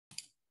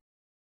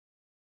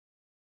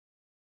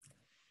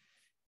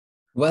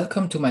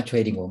Welcome to my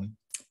trading room.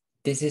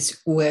 This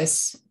is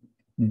US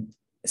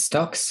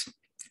stocks,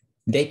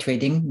 day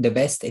trading, the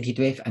best Elliott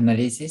wave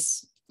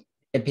analysis,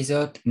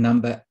 episode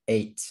number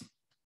 8.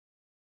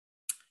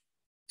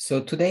 So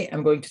today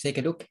I'm going to take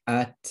a look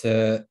at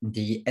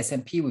the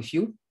S&P with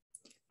you.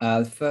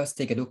 I'll first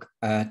take a look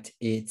at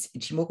its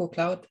Ichimoku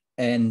cloud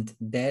and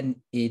then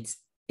its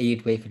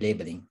Elliott wave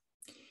labeling.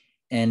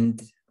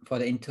 And for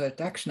the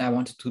introduction, I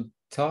wanted to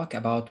talk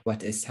about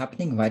what is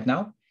happening right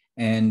now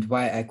and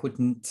why I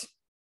couldn't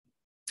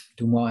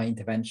do more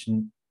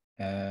intervention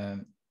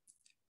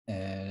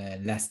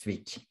last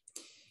week.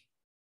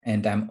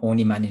 And I'm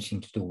only managing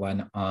to do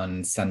one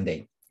on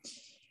Sunday.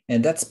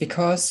 And that's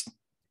because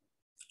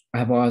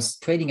I was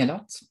trading a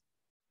lot.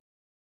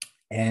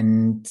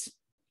 And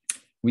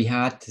we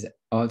had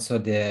also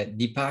the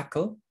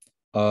debacle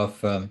of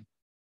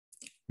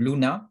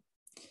Luna.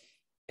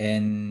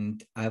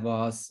 And I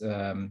was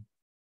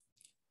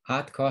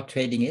hardcore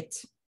trading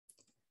it,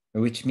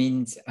 which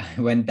means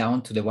I went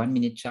down to the 1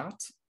 minute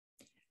chart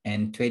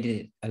and traded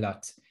it a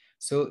lot.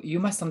 So you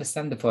must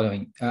understand the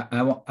following.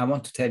 I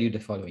want to tell you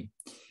the following.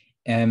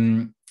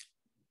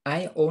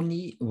 I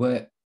only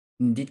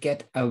did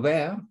get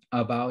aware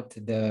about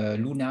the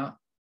Luna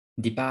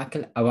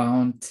debacle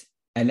around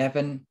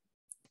 11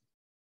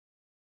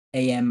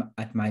 a.m.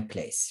 at my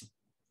place.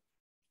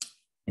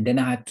 And then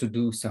I had to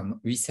do some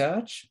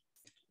research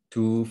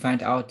to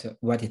find out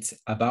what it's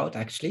about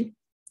actually,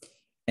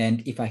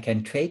 and if I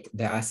can trade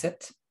the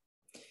asset.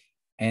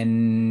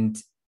 And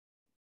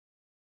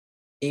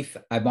if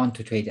I want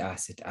to trade the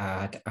asset,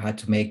 I had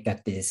to make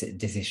that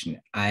decision.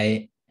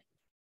 I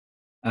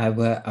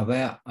were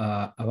aware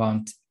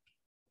around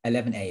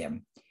 11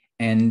 a.m.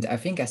 And I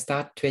think I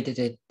started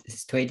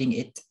trading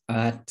it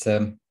at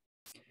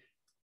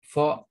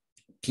 4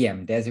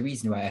 p.m. There's a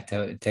reason why I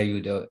tell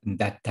you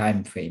that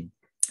time frame.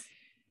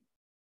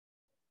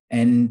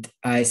 And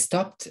I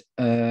stopped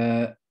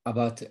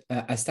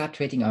I started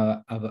trading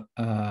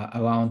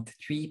around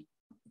 3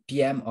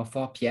 p.m. or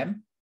 4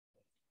 p.m.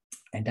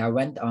 And I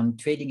went on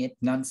trading it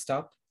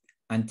nonstop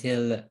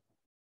until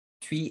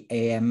 3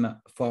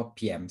 a.m., 4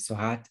 p.m. So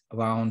I had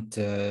around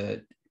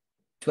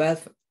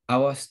 12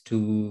 hours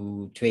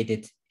to trade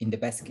it in the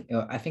best,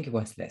 I think it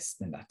was less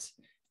than that,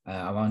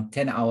 around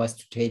 10 hours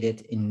to trade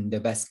it in the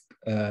best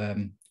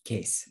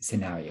case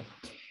scenario.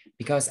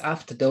 Because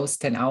after those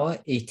 10 hours,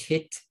 it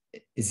hit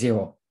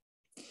zero.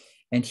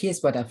 And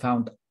here's what I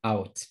found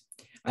out.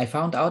 I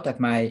found out that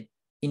my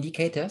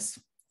indicators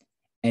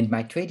and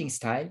my trading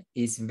style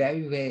is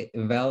very, very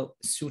well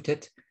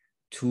suited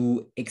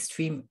to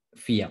extreme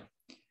fear,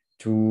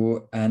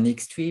 to an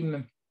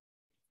extreme,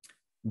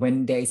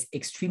 when there is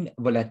extreme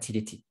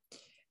volatility.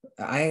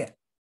 I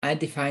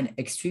define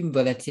extreme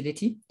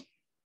volatility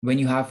when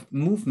you have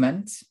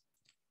movement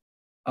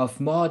of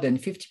more than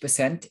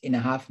 50% in a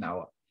half an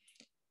hour.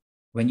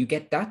 When you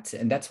get that,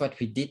 and that's what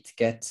we did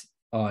get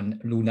on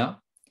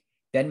Luna,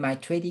 then my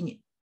trading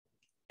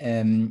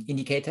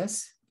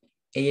indicators,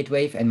 Elliott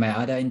wave and my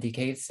other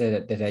indicators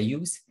that I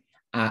use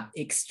are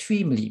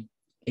extremely,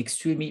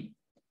 extremely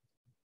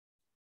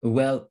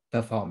well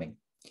performing.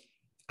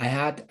 I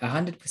had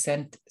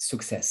 100%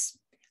 success.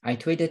 I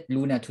traded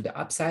Luna to the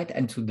upside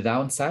and to the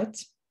downside.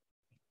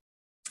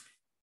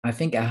 I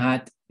think I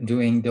had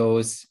during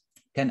those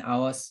 10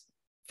 hours,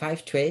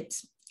 5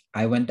 trades.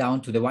 I went down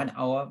to the 1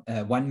 hour,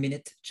 1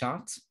 minute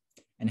chart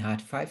and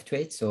had 5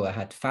 trades. So I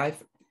had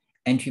 5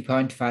 entry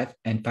point, 5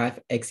 and 5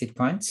 exit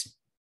points.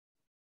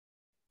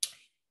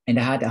 And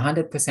I had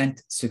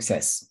 100%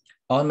 success.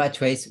 All my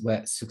trades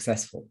were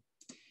successful.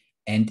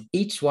 And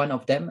each one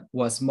of them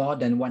was more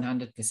than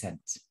 100%.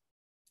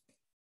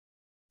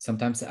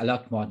 Sometimes a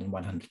lot more than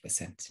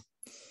 100%.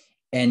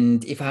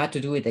 And if I had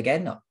to do it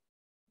again,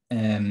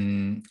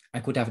 I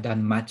could have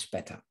done much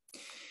better.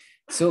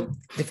 So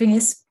the thing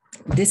is,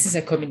 this is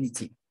a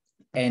community.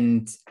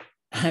 And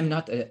I'm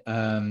not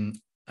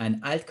an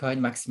altcoin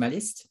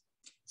maximalist.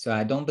 So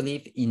I don't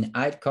believe in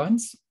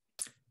altcoins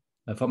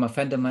from a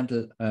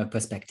fundamental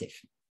perspective.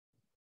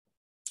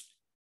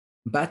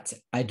 But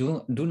I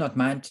do not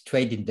mind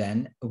trading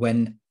them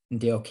when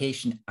the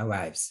occasion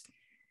arrives.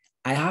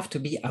 I have to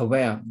be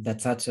aware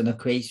that such an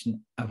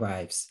occasion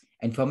arrives.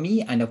 And for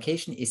me, an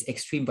occasion is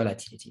extreme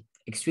volatility.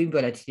 Extreme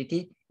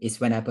volatility is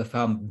when I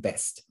perform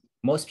best.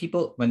 Most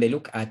people, when they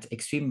look at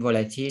extreme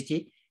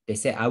volatility, they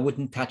say, I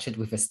wouldn't touch it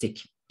with a stick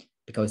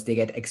because they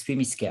get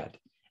extremely scared.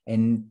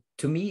 And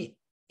to me,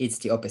 it's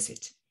the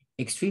opposite.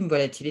 Extreme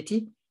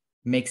volatility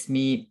makes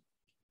me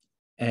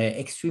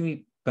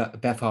extremely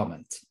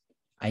performant.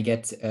 I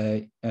get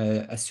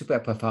a super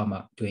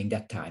performer during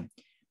that time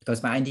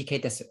because my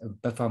indicators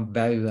perform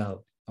very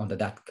well under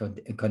that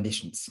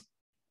conditions.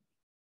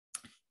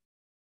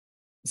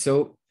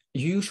 So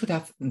you should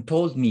have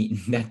told me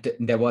that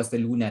there was the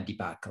Luna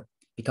debacle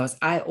because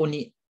I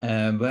only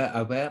were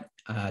aware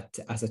at,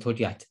 as I told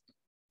you, at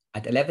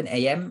 11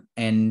 a.m.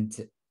 and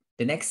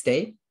the next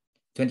day,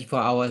 24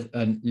 hours,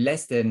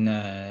 less than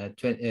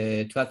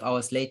 12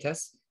 hours later,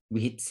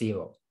 we hit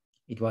zero.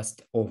 It was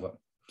over.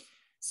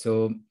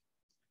 So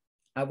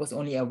I was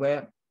only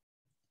aware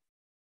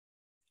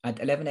at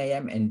 11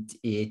 a.m. and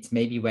it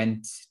maybe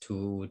went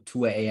to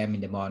 2 a.m.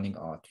 in the morning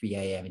or 3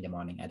 a.m. in the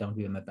morning. I don't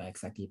remember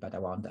exactly, but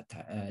around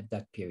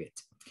that period.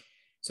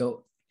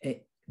 So,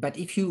 but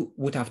if you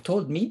would have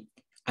told me,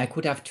 I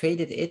could have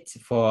traded it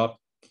for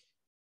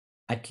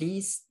at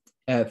least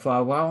for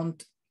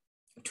around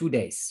 2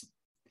 days.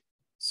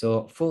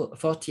 So for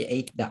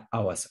 48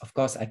 hours. Of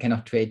course, I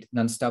cannot trade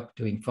nonstop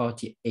during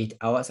 48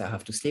 hours. I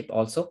have to sleep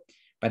also,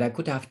 but I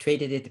could have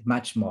traded it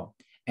much more.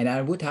 And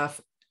I would have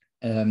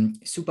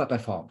super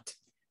performed.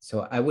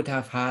 So I would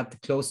have had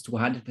close to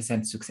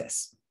 100%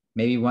 success.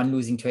 Maybe one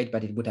losing trade,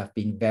 but it would have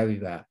been very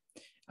rare.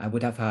 I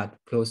would have had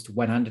close to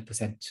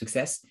 100%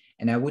 success,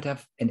 and I would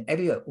have, and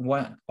every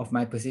one of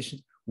my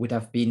positions would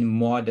have been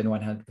more than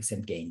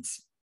 100%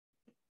 gains.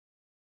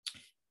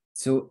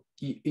 So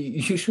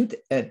you should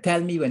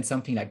tell me when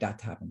something like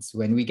that happens,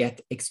 when we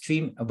get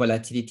extreme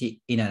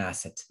volatility in an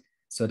asset,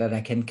 so that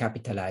I can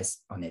capitalize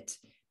on it.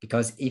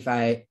 Because if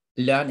I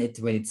learn it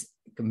when it's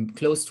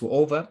close to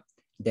over,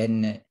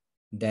 then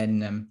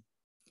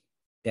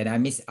I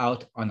miss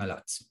out on a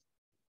lot.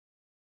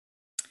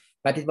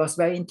 But it was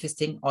very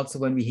interesting also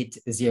when we hit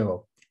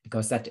zero,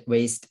 because that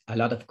raised a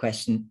lot of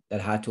questions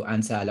that I had to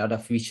answer, a lot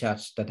of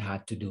research that I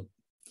had to do.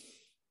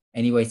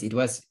 Anyways, it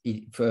was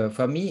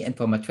for me and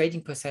from a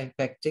trading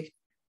perspective,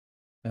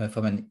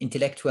 from an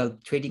intellectual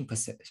trading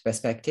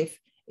perspective,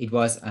 it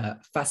was a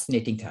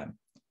fascinating time.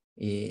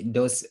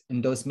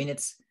 Those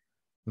minutes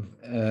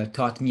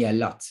taught me a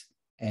lot,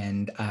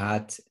 and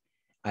I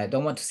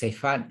don't want to say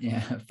fun.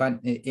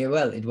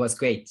 Well, it was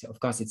great. Of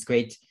course, it's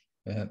great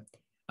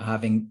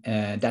having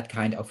that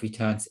kind of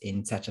returns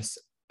in such a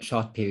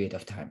short period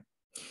of time.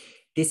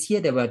 This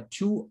year, there were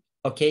 2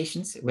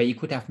 occasions where you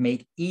could have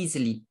made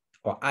easily,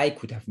 or I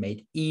could have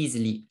made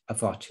easily a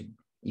fortune.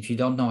 If you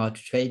don't know how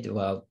to trade,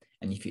 well,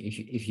 and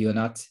if you're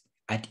not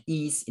at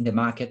ease in the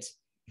market,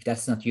 if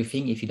that's not your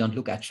thing, if you don't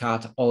look at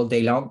chart all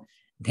day long,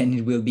 then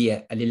it will be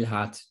a little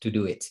hard to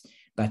do it.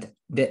 But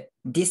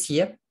this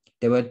year,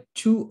 there were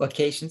 2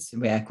 occasions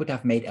where I could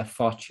have made a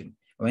fortune.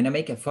 When I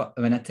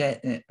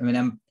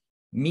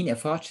mean a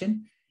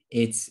fortune,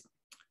 it's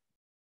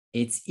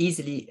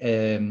easily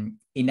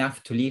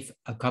enough to live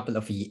a couple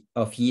of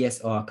years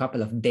or a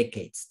couple of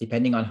decades,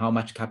 depending on how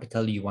much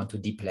capital you want to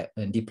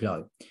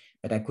deploy.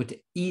 But I could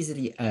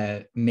easily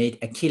made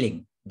a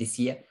killing this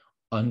year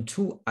on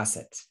 2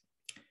 assets.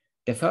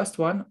 The first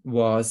one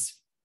was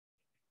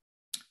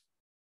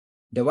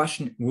the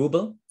Russian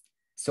ruble.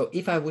 So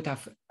if I would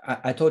have,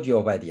 I told you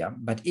already,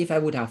 but if I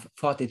would have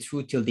fought it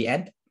through till the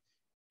end,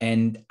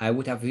 and I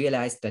would have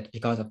realized that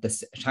because of the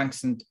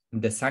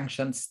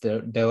sanctions,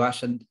 the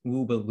Russian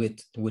ruble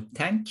would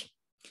tank.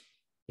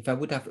 If I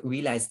would have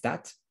realized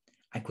that,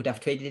 I could have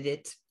traded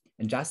it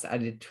and just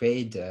added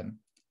trade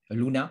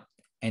Luna,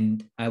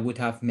 and I would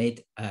have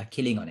made a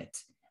killing on it.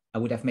 I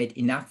would have made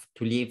enough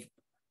to live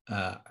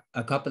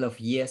a couple of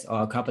years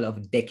or a couple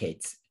of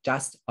decades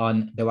just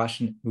on the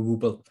Russian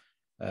ruble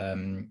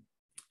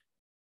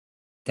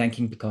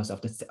tanking because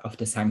of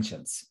the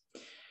sanctions.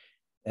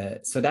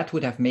 So that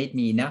would have made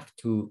me enough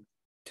to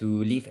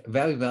live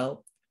very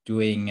well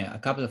during a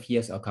couple of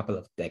years or a couple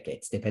of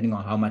decades, depending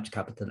on how much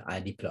capital I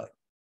deploy.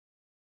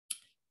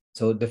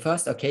 So the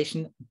first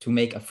occasion to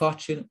make a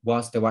fortune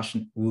was the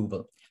Russian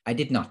ruble. I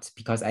did not,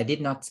 because I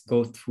did not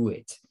go through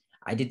it.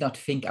 I did not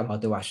think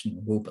about the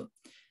Russian ruble.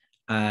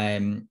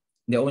 I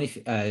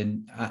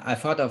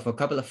thought of a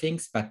couple of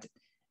things, but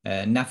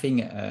nothing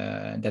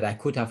that I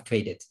could have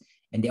traded.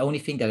 And the only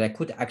thing that I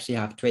could actually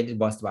have traded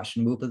was the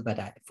Russian ruble, but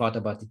I thought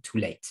about it too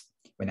late.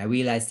 When I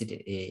realized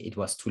it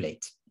was too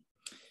late.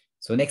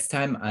 So next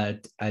time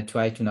I'll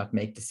try to not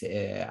make this.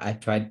 I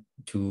try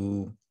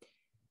to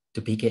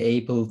be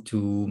able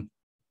to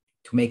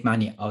make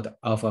money out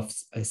of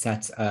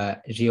such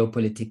a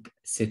geopolitical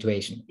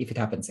situation if it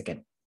happens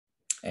again,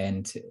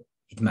 and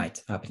it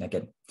might happen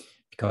again,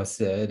 because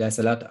there's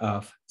a lot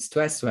of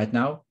stress right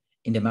now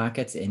in the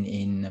markets,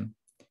 in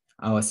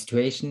our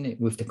situation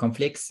with the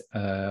conflicts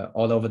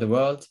all over the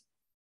world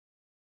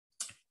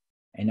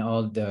and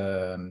all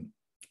the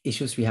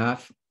issues we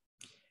have.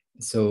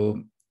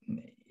 So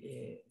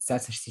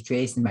such a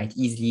situation might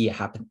easily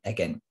happen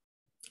again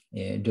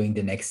during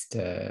the next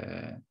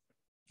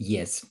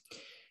years.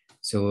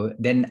 So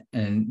then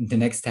the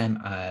next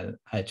time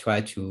I'll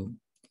try to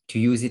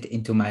use it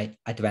into my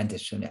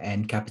advantage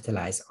and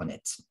capitalize on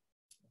it,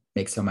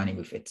 make some money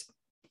with it.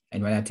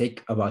 And when I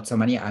take about some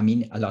money, I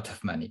mean a lot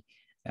of money.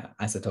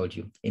 As I told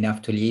you,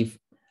 enough to live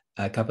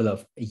a couple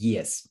of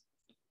years,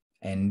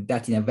 and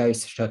that in a very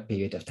short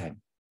period of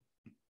time.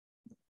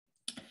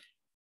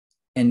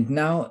 And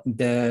now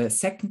the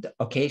second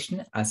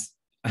occasion, as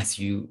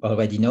you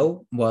already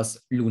know, was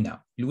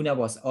Luna. Luna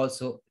was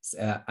also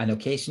an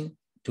occasion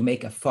to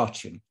make a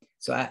fortune.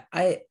 So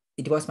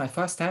it was my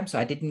first time, so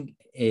I didn't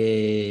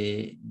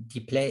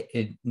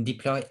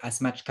deploy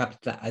as much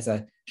capital as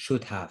I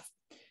should have.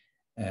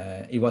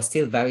 It was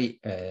still very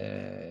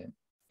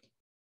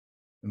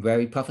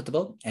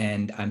profitable,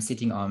 and I'm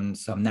sitting on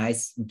some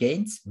nice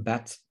gains,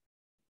 but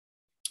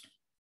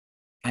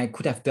I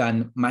could have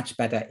done much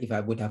better if I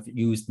would have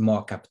used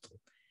more capital.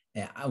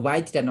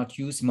 Why did I not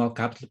use more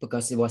capital?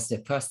 Because it was the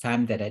first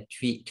time that I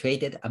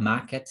traded a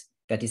market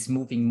that is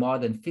moving more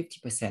than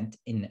 50%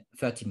 in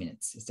 30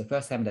 minutes. It's the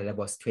first time that I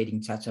was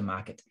trading such a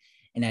market.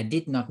 And I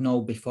did not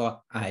know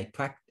before I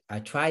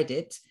tried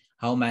it,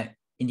 how my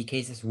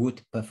indicators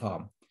would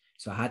perform.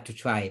 So I had to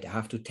try it, I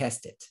have to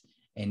test it.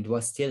 And I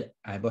was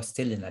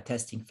still in a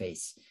testing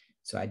phase.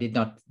 So I did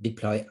not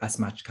deploy as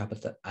much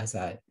capital as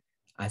I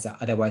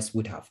otherwise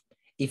would have.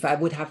 If I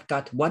would have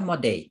got one more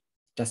day,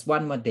 just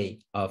one more day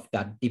of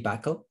that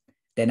debacle,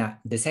 then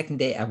the second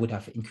day I would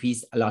have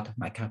increased a lot of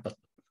my capital,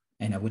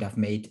 and I would have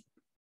made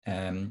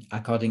and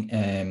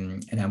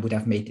I would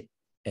have made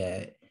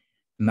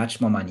much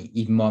more money,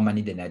 even more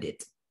money than I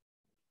did.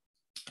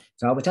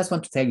 So I would just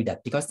want to tell you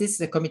that, because this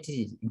is a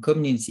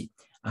community.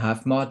 I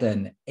have more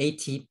than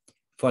 80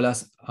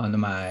 followers on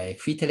my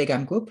free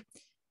Telegram group,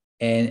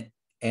 and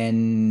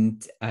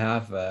I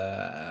have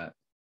a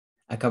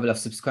couple of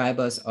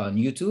subscribers on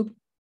YouTube.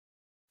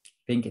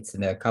 I think it's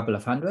in a couple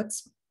of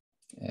hundreds,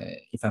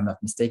 if I'm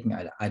not mistaken.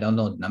 I don't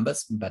know the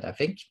numbers, but I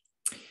think.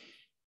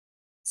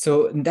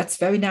 So that's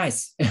very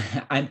nice.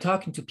 I'm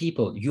talking to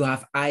people. You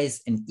have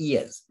eyes and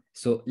ears.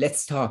 So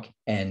let's talk,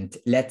 and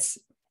let's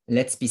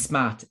be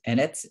smart, and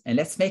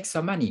let's make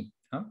some money,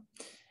 huh?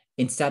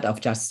 Instead of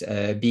just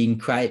being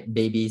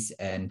crybabies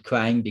and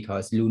crying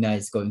because Luna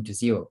is going to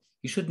zero.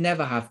 You should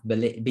never have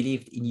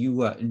believed in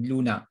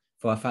Luna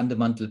for a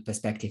fundamental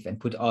perspective and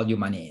put all your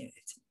money in it.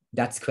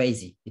 That's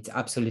crazy. It's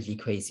absolutely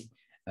crazy,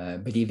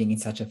 believing in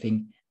such a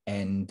thing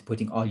and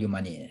putting all your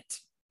money in it.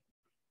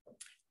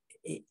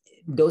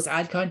 Those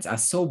altcoins are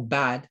so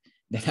bad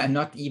that I'm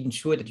not even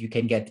sure that you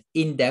can get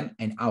in them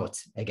and out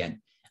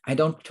again. I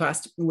don't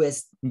trust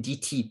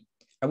USDT.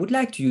 I would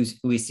like to use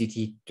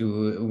USDT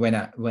to when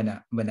I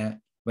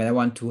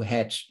want to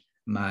hedge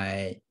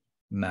my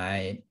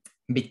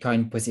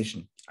Bitcoin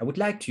position. I would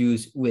like to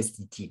use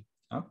USDT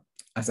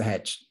as a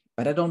hedge,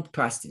 but I don't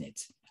trust in it.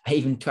 I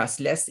even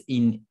trust less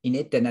in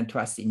it than I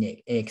trust in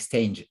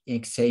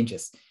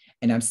exchanges.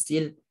 And I'm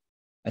still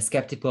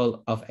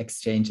skeptical of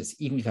exchanges,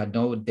 even if I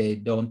know they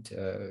don't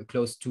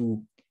close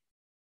too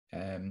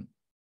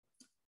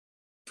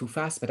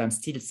fast, but I'm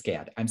still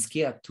scared. I'm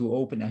scared to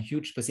open a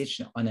huge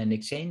position on an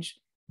exchange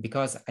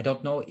because I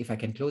don't know if I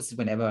can close it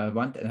whenever I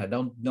want, and I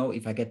don't know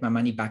if I get my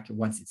money back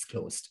once it's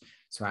closed.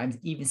 So I'm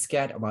even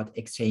scared about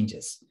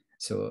exchanges.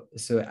 So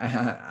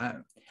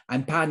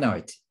I'm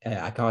paranoid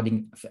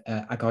according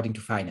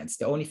to finance.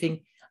 The only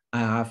thing I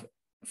have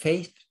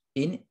faith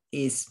in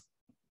is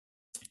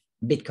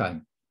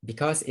Bitcoin,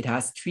 because it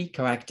has 3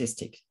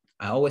 characteristics.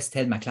 I always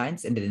tell my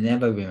clients and they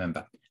never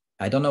remember.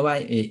 I don't know why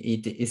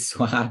it is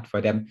so hard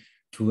for them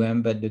to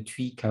remember the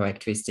 3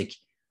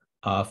 characteristics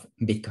of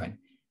Bitcoin.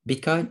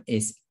 Bitcoin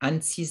is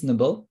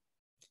unseasonable,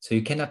 so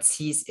you cannot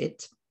seize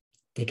it.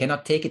 They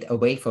cannot take it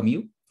away from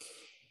you.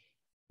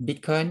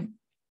 Bitcoin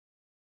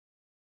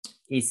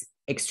is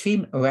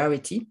extreme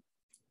rarity.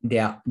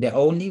 There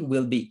only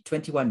will be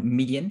 21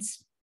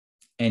 millions,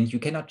 and you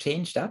cannot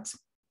change that.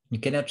 You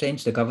cannot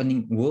change the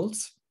governing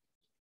rules.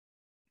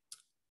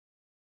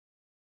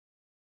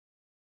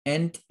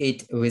 And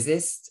it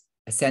resists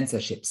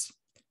censorships.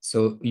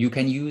 So you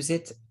can use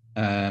it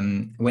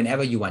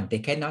whenever you want. They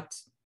cannot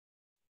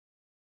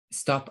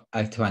stop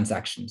a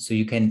transaction. So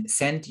you can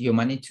send your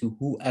money to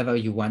whoever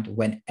you want,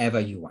 whenever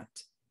you want,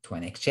 to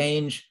an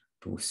exchange,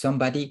 to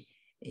somebody.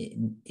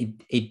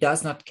 It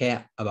does not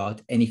care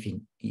about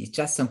anything. It's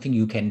just something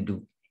you can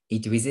do.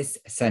 It resists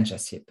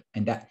censorship.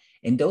 And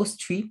those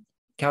 3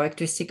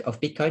 characteristics of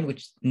Bitcoin,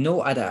 which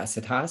no other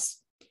asset has,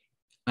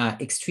 are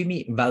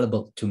extremely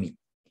valuable to me.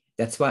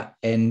 That's why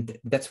I'm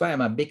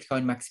a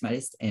Bitcoin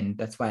maximalist, and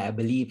that's why I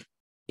believe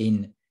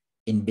in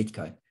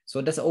Bitcoin.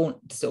 So that's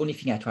the only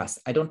thing I trust.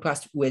 I don't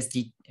trust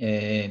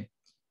USDT.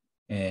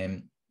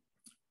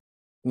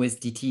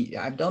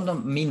 I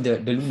don't mean the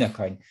Luna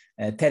coin.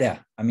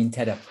 Tether. I mean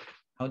Tether.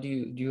 How do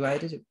you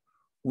write it?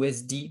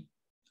 USD.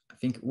 I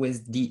think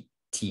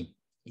USDT.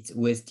 It's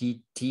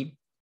USDT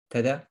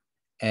Tether,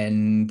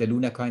 and the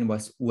Luna coin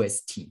was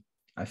UST.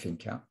 I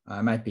think. Yeah,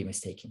 I might be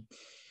mistaken.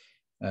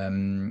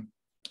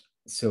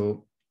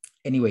 So,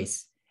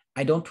 anyways,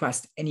 I don't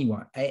trust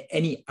anyone,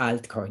 any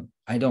altcoin.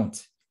 I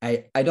don't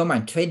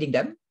mind trading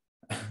them,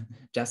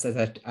 just as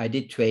I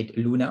did trade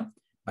Luna,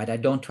 but I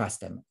don't trust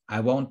them.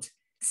 I won't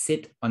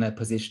sit on a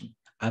position.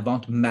 I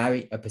won't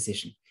marry a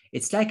position.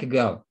 It's like a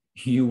girl.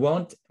 You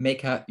won't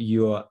make her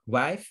your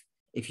wife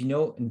if you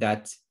know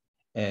that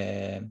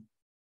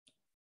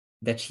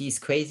she's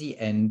crazy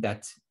and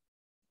that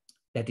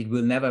it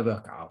will never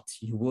work out.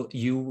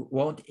 You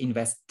won't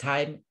invest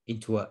time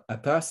into a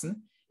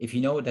person if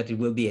you know that it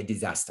will be a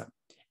disaster.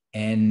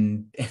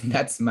 And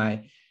that's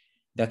my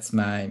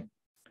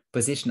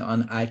position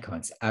on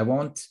altcoins. I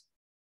won't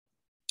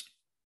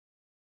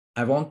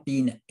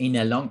be in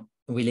a long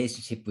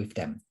relationship with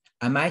them.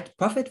 I might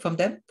profit from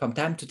them from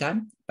time to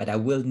time, but I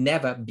will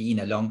never be in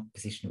a long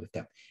position with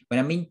them. When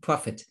I mean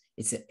profit,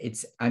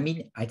 I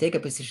mean I take a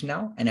position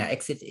now and I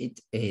exit it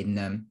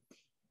in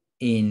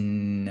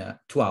in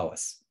 2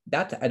 hours.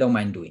 That I don't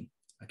mind doing,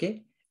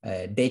 okay?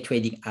 Day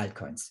trading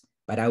altcoins,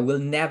 but I will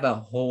never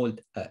hold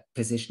a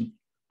position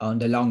on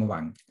the long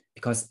run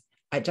because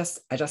I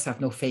just have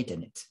no faith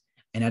in it.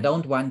 And I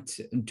don't want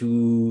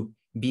to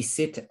be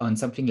sit on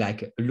something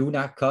like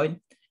Luna coin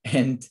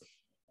and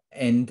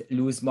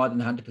lose more than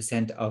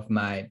 100% of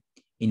my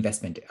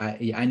investment.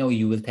 I know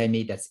you will tell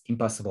me that's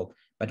impossible,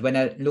 but when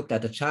I looked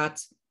at the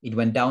charts, it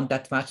went down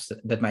that much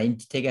that my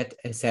ticket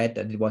said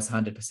that it was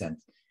 100%.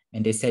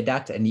 And they said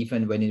that, and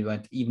even when it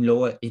went even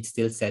lower, it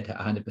still said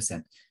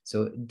 100%.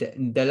 So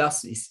the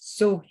loss is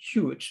so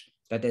huge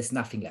that there's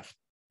nothing left.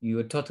 You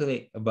are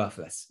totally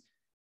worthless.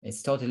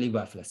 It's totally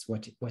worthless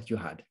what you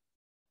had.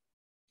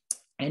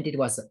 And it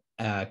was,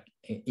 I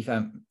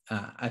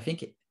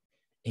think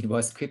it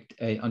was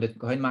on the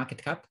coin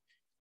market cap.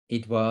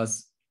 It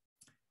was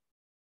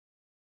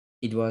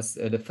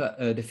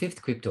the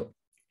fifth crypto.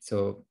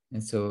 So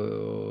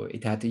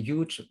it had a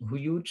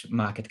huge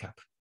market cap,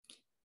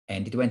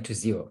 and it went to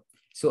zero.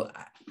 So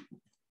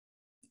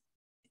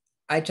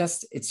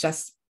it's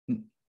just,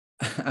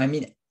 I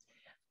mean,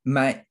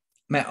 my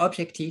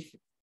objective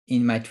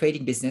in my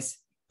trading business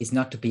is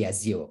not to be at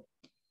zero.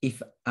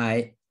 If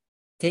I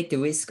take the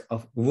risk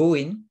of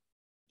ruin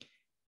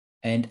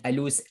and I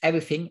lose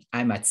everything,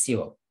 I'm at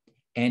zero.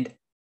 And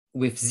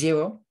with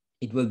zero,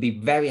 it will be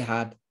very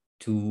hard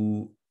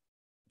to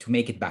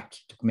make it back,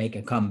 to make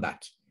a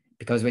comeback.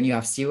 Because when you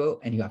have zero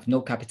and you have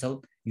no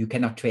capital, you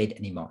cannot trade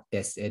anymore.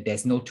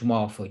 There's no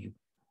tomorrow for you.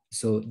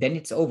 So then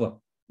it's over.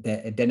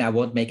 Then I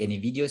won't make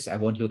any videos. I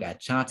won't look at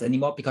charts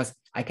anymore because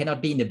I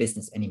cannot be in the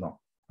business anymore.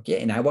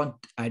 Okay, and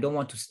I don't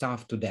want to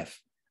starve to death.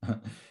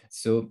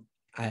 So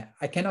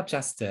I cannot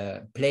just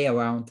play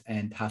around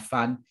and have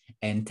fun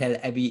and tell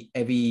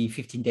every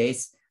 15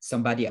 days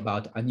somebody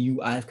about a new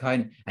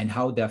altcoin and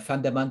how the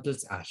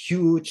fundamentals are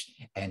huge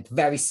and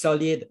very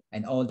solid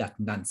and all that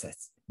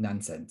nonsense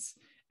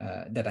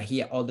that I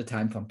hear all the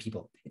time from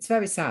people. It's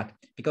very sad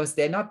because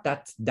they're not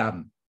that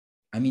dumb.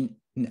 I mean,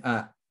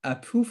 a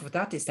proof of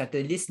that is that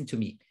they listen to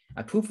me.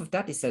 A proof of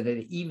that is that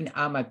they even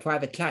are my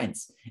private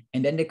clients.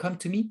 And then they come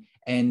to me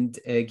and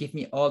give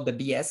me all the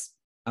BS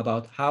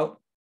about how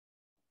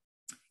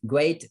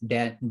great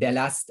their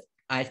last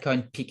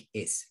altcoin pick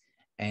is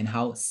and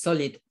how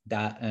solid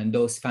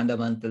those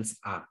fundamentals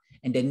are.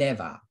 And they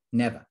never.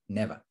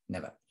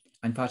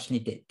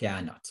 Unfortunately, they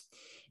are not.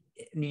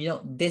 You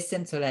know,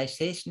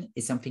 decentralization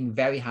is something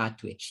very hard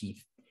to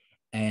achieve.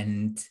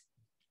 And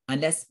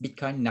unless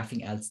Bitcoin,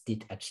 nothing else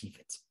did achieve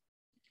it.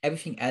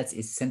 Everything else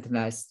is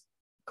centralized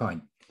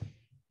coin.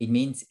 It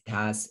means it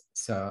has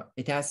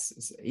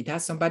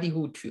somebody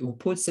who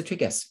pulls the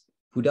triggers,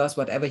 who does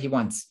whatever he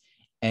wants.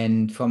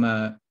 And from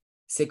a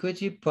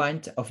security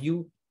point of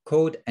view,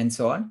 code and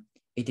so on,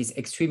 it is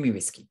extremely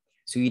risky.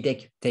 So you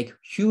take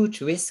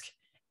huge risk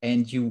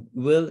and you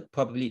will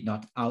probably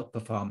not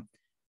outperform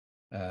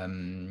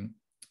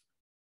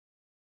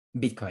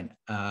Bitcoin.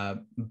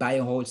 Buy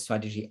and hold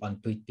strategy on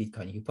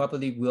Bitcoin. You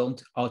probably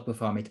won't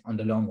outperform it on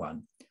the long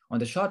run. On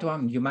the short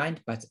run, you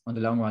might, but on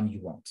the long run, you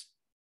won't.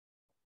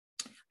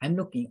 I'm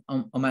looking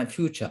on my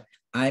future.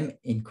 I'm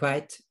in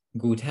quite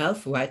good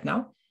health right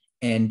now.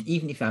 And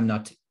even if I'm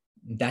not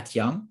that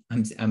young,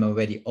 I'm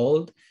already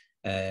old,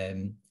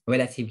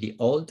 relatively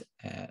old.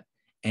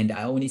 And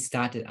I only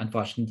started,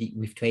 unfortunately,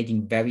 with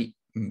trading very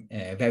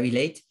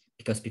late,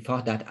 because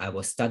before that I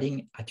was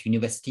studying at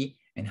university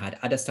and had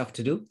other stuff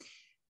to do.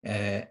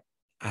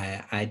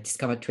 I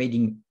discovered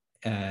trading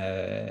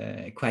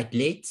quite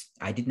late.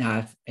 I didn't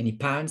have any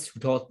parents who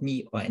taught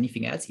me or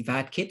anything else. If I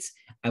had kids,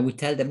 I would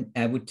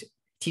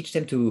teach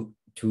them to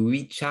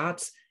read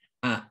charts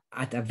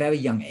at a very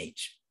young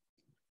age.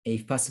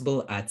 If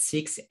possible, at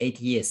 6-8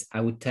 years,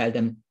 I would tell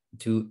them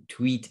to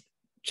read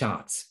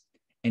charts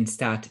and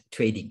start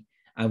trading.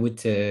 I would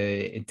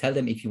tell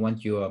them, if you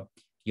want your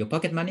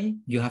pocket money,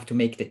 you have to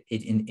make it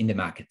in the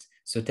market.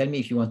 So tell me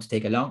if you want to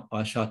take a long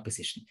or a short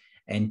position.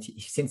 And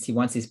since he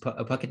wants his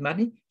pocket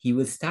money, he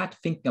will start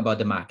thinking about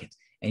the market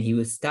and he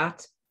will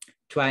start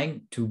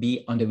trying to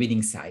be on the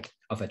winning side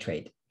of a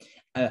trade.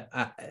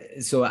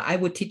 So I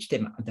would teach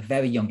them at a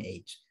very young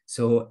age.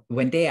 So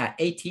when they are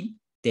 18,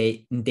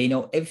 they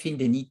know everything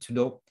they need to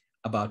know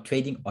about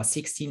trading, or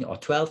 16 or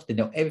 12, they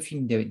know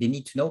everything they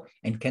need to know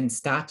and can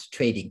start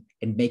trading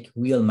and make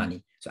real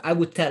money. So I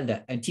would tell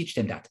them and teach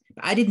them that.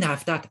 But I didn't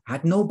have that. I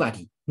had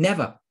nobody,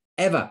 never,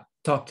 ever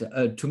talked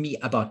to me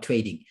about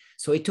trading.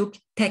 So it took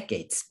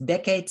decades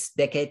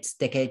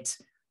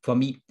for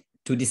me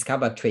to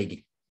discover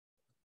trading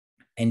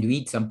and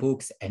read some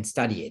books and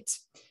study it.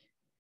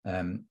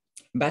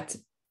 But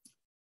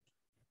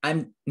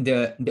I'm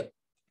the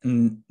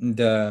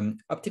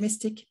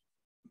optimistic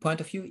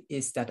point of view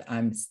is that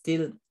I'm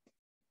still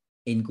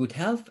in good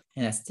health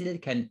and I still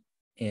can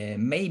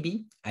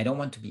maybe, I don't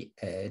want to be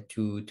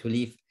to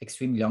live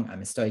extremely long.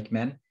 I'm a stoic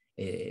man,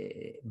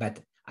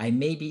 but I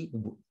maybe,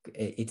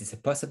 it is a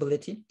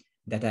possibility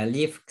that I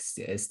live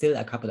still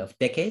a couple of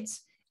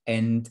decades,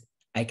 and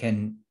I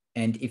can,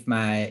 and if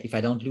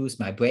I don't lose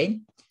my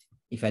brain,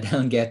 if I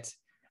don't get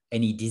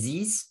any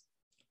disease,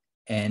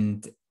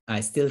 and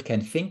I still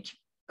can think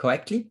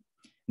correctly,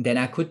 then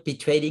I could be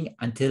trading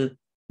until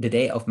the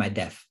day of my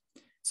death.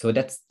 So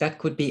that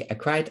could be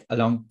quite a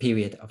long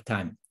period of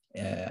time.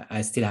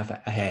 I still have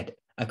ahead.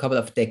 A couple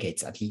of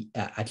decades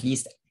at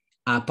least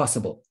are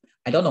possible.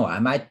 I don't know, I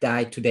might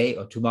die today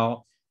or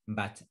tomorrow,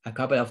 but a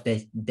couple of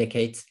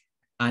decades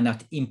are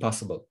not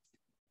impossible.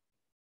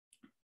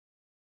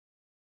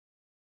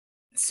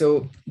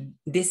 So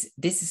this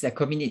is a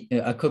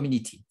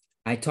community.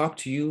 I talk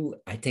to you,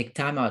 I take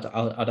time out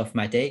of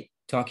my day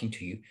talking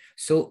to you.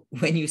 So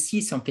when you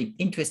see something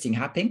interesting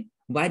happening,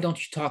 why don't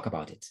you talk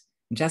about it?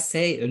 Just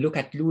say, look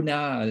at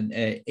Luna,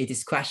 it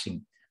is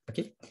crashing,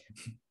 okay?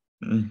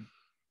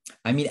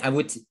 I mean, I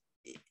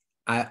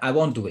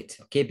won't do it,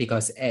 okay?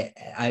 Because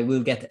I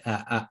will get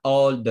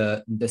all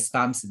the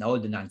spams and all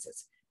the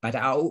nonsense. But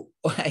I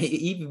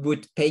even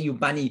would pay you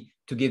money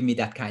to give me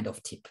that kind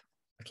of tip,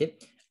 okay?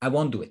 I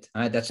won't do it.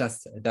 That's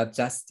just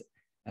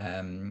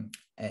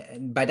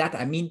by that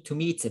I mean, to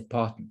me it's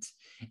important,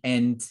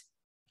 and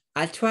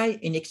I'll try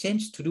in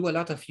exchange to do a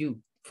lot of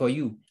for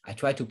you. I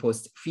try to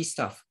post free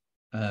stuff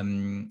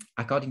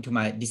according to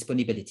my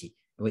disponibility.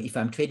 If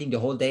I'm trading the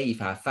whole day,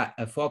 if I have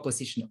a 4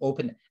 position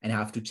open and I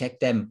have to check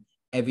them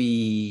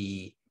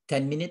every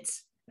 10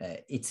 minutes,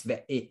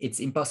 it's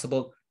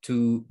impossible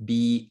to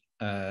be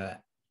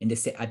at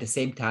the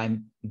same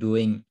time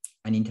doing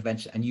an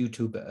intervention, a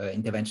YouTube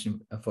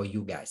intervention for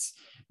you guys.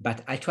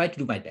 But I try to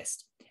do my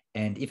best.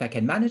 And if I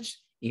can manage,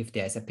 if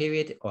there's a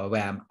period or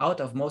where I'm out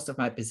of most of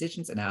my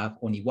positions and I have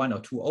only 1 or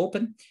 2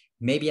 open,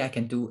 maybe I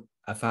can do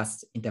a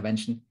fast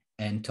intervention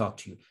and talk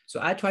to you. So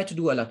I try to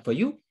do a lot for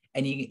you.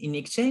 And in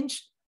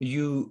exchange,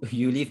 you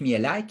leave me a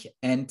like,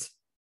 and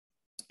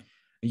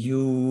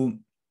you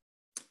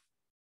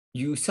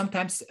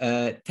sometimes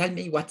tell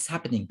me what's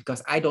happening,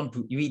 because I don't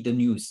read the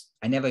news.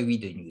 I never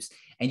read the news.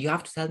 And you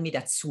have to tell me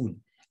that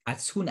soon.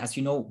 As soon as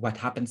you know what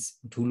happens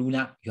to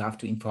Luna, you have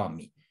to inform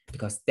me,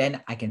 because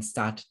then I can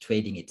start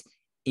trading it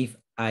if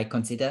I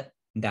consider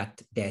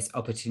that there's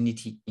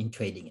opportunity in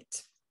trading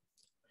it.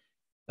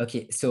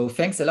 Okay, so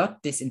thanks a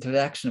lot. This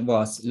introduction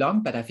was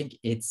long, but I think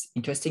it's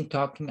interesting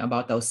talking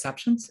about those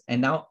options.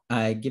 And now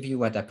I give you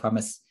what I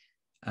promised,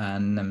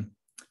 an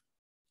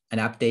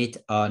update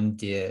on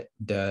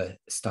the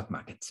stock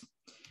market.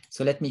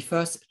 So let me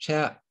first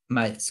share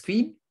my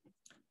screen,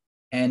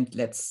 and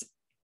let's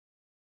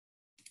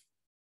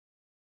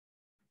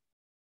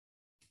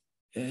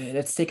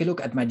take a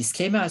look at my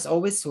disclaimer as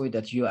always, so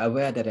that you are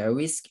aware that there are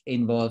risks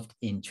involved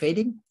in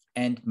trading,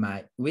 and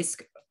my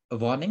risk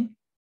warning.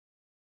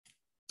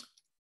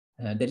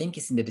 The link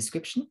is in the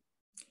description,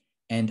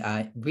 and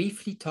I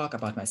briefly talk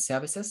about my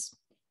services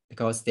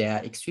because they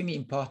are extremely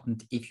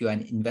important if you're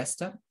an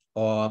investor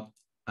or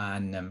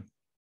an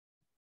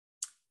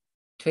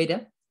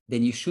trader.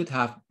 Then you should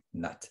have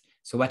that.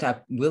 So what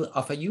I will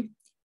offer you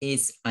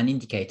is an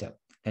indicator.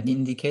 That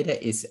indicator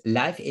is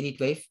live Elliott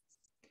wave.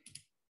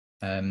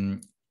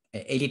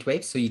 Elliott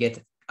wave, so you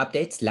get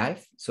updates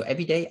live. So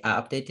every day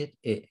I updated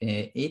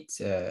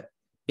it.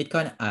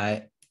 Bitcoin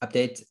I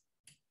update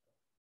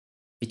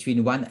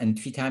between 1 and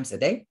 3 times a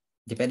day,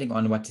 depending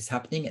on what is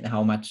happening and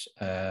how much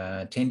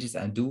changes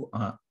I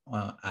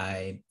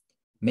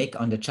make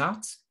on the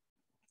charts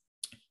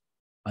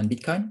on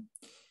Bitcoin.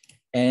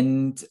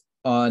 And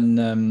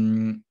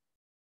on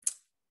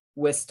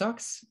with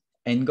stocks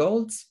and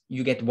golds,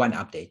 you get 1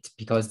 update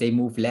because they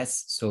move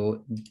less,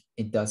 so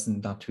it does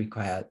not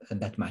require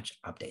that much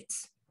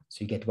updates.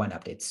 So you get 1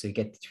 update. So you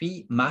get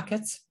 3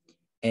 markets,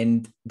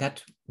 and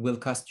that will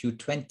cost you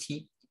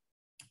 20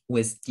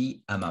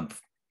 USD a month.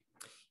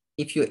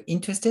 If you're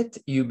interested,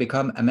 you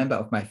become a member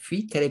of my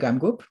free Telegram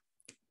group,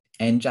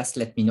 and just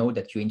let me know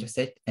that you're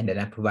interested, and then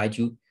I provide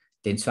you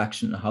the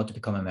instruction on how to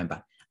become a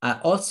member. I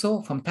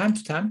also, from time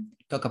to time,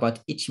 talk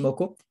about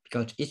Ichimoku,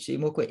 because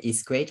Ichimoku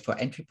is great for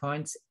entry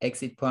points,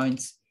 exit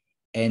points,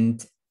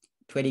 and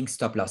trading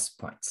stop loss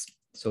points.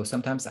 So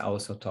sometimes I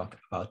also talk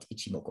about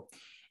Ichimoku.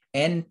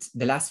 And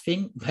the last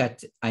thing,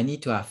 but I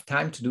need to have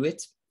time to do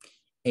it,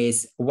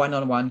 is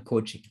one-on-one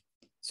coaching.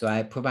 So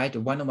I provide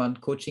one-on-one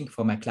coaching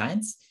for my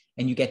clients,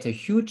 and you get a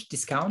huge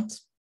discount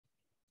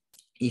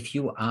if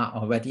you are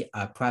already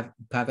a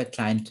private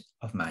client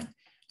of mine.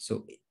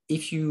 So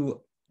if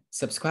you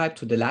subscribe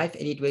to the live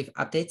Elliott Wave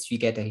updates, you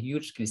get a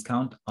huge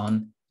discount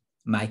on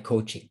my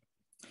coaching.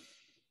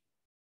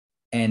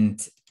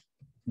 And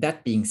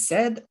that being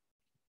said,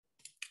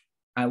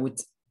 I would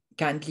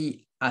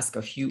kindly ask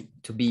of you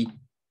to be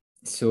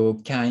so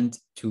kind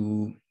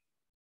to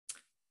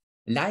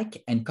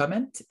like and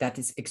comment. That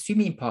is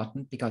extremely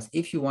important, because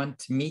if you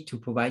want me to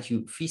provide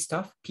you free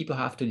stuff, people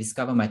have to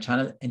discover my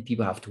channel and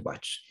people have to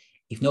watch.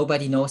 If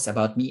nobody knows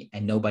about me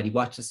and nobody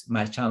watches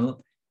my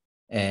channel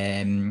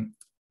and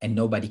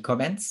nobody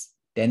comments,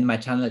 then my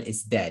channel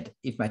is dead.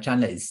 If my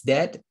channel is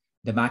dead,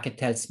 the market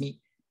tells me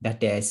that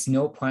there is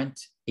no point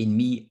in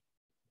me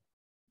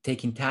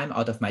taking time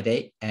out of my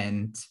day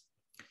and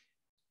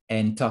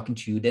talking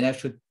to you. Then I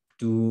should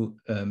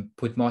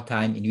put more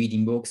time in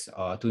reading books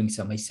or doing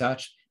some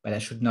research, but I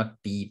should not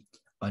be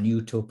on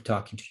YouTube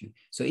talking to you.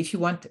 So if you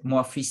want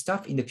more free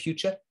stuff in the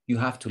future, you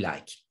have to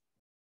like.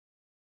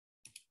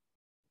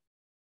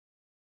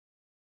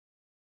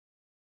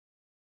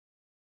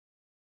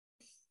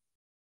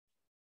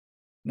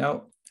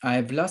 Now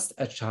I've lost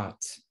a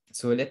chart.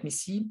 So let me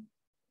see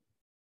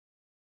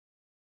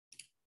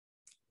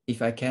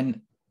if I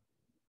can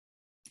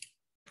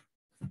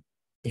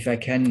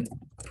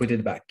put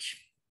it back.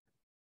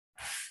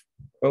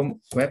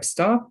 Chrome Web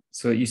Store.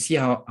 So you see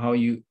how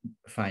you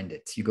find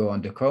it. You go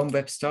on the Chrome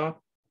Web Store,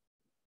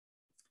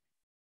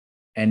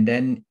 and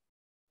then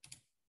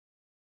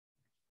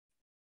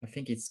I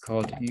think it's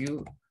called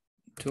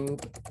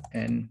YouTube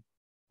and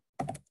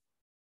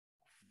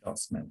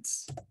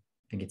endorsements. I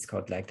think it's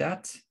called like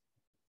that.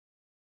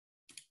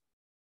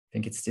 I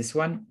think it's this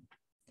one.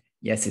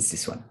 Yes, it's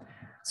this one.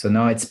 So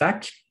now it's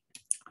back.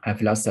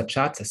 I've lost that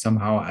chart.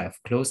 Somehow I've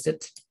closed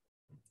it,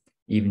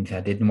 even if I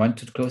didn't want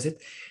to close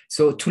it.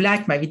 So to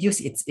like my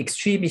videos, it's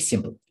extremely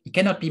simple. It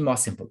cannot be more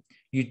simple.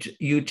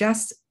 You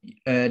just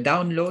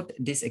download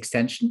this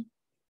extension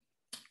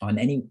on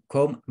any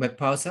Chrome web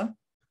browser,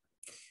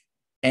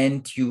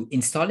 and you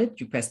install it.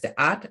 You press the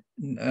add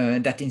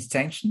that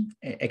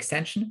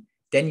extension.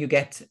 Then you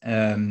get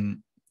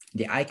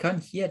the icon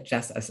here,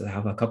 just as I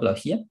have a couple of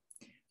here.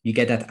 You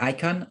get that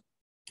icon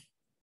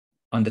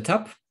on the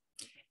top,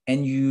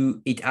 and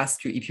it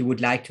asks you if you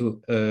would like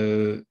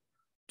to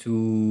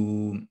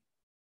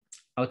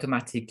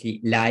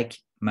automatically like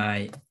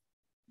my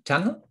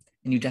channel,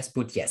 and you just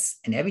put yes.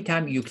 And every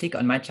time you click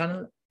on my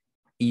channel,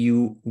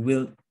 you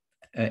will,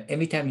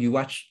 every time you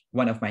watch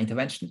one of my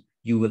interventions,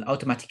 you will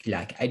automatically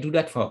like. I do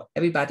that for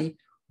everybody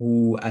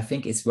who I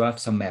think is worth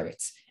some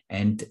merits.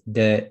 And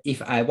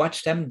if I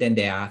watch them, then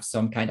they have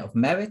some kind of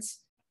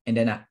merits, and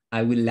then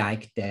I will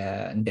like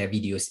their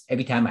videos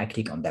every time I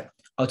click on them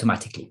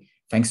automatically,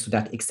 thanks to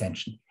that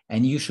extension.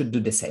 And you should do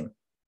the same.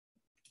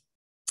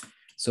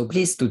 So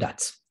please do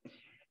that.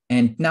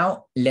 And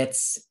now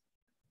let's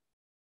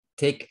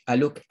take a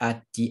look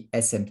at the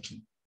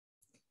S&P.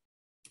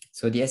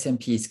 So the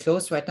S&P is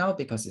closed right now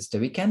because it's the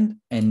weekend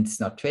and it's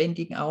not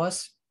trading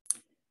hours.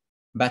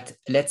 But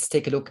let's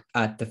take a look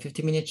at the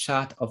 50-minute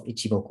chart of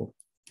Ichimoku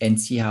and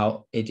see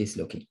how it is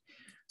looking.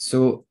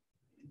 So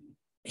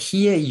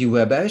here you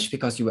were bearish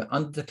because you were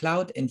under the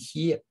cloud, and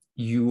here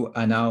you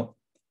are now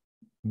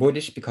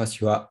bullish because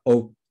you are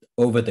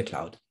over the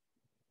cloud.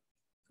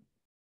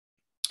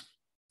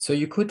 So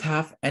you could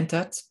have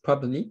entered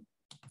probably,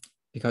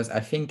 because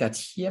I think that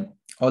here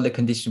all the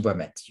conditions were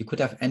met. You could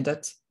have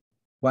entered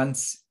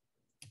once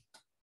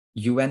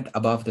you went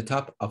above the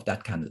top of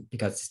that candle,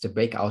 because it's the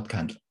breakout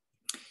candle.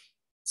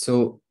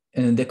 So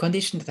the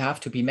conditions that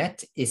have to be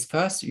met is,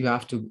 first you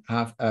have to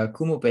have a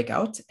Kumo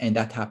breakout, and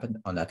that happened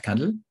on that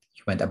candle.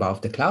 You went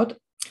above the cloud.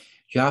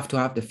 You have to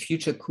have the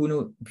future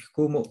Kumo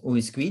who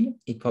is green.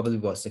 It probably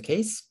was the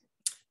case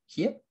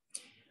here.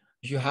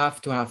 You have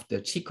to have the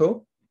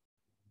Chico,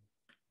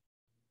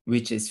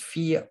 which is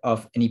fear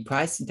of any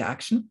price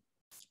interaction,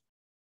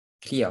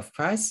 clear of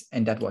price,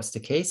 and that was the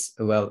case.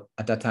 Well,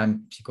 at that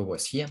time, Chico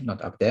was here,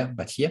 not up there,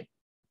 but here.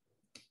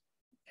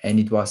 And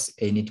it was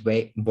a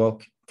midway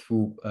walk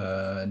through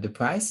the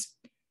price.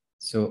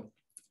 So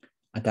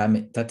at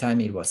that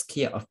time, it was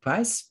clear of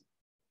price.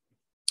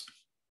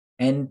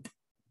 And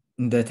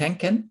the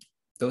Tenkan,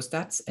 those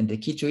stats, and the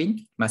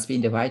Kijun must be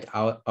in the right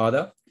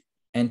order,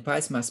 and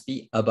price must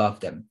be above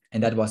them.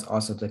 And that was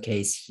also the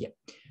case here.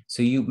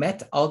 So you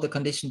met all the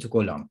conditions to go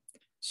long.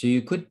 So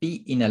you could be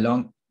in a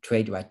long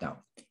trade right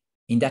now.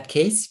 In that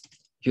case,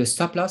 your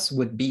stop loss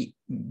would be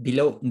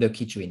below the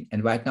Kijun.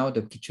 And right now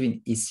the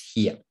Kijun is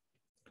here.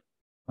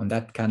 On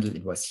that candle,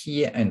 it was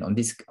here. And on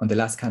the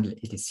last candle,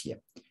 it is here.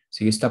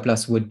 So your stop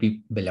loss would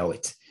be below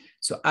it.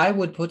 So I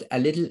would put a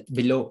little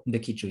below the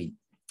Kijun.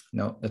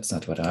 No, that's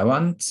not what I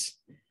want.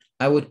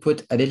 I would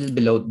put a little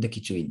below the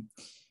Kijun.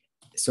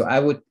 So I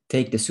would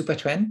take the super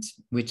trend,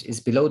 which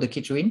is below the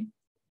Kijun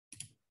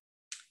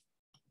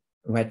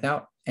right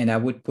now, and I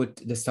would put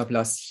the stop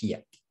loss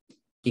here.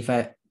 If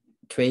I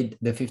trade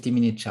the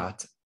 50-minute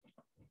chart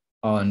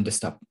on the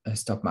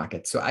stop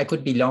market. So I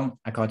could be long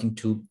according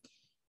to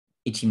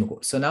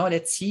Ichimoku. So now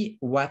let's see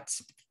what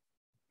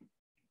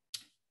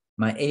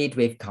my Elliott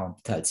wave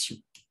count tells you.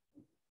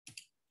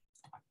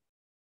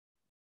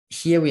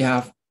 Here we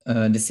have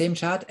the same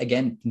chart,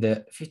 again,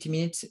 the 50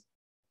 minutes,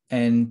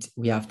 and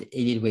we have the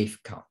Elliott wave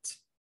count.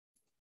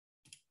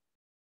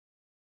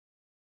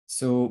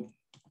 So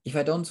if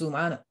I don't zoom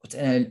out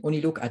and I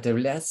only look at the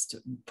last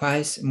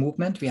price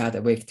movement, we had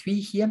a wave 3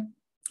 here,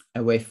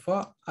 a wave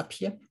 4 up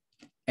here,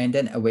 and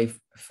then a wave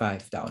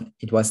 5 down.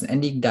 It was an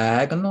ending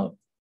diagonal.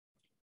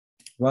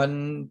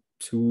 1,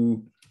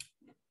 2,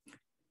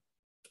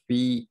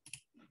 3,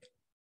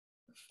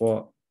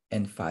 4,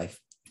 and 5.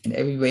 And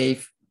every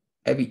wave,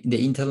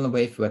 the internal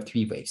wave were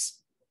 3 waves.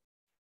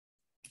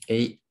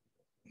 A,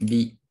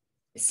 B,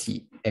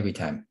 C every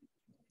time.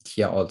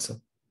 Here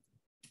also.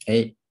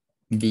 A,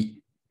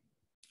 B,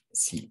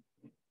 C.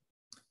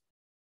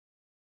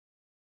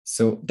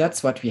 So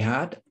that's what we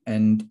had.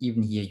 And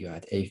even here you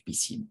had A, B,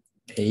 C.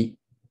 A,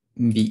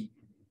 B,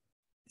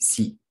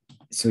 C.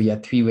 So you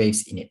have 3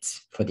 waves in it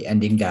for the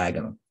ending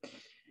diagonal.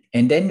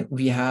 And then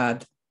we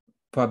had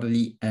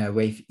probably a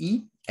wave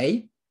E,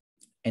 A,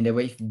 and a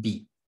wave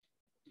B.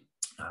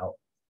 Now,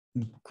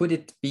 could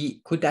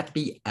that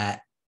be a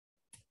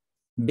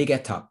bigger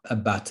top, a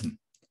bottom,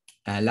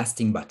 a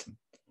lasting bottom,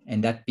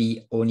 and that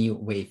be only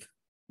wave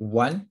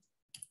 1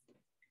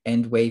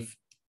 and wave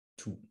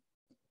 2?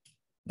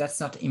 That's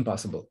not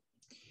impossible,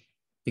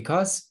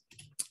 because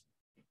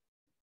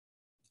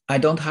I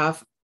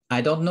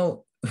don't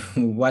know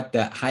what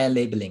the higher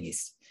labeling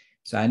is.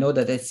 So I know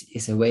that this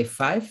is a wave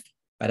 5,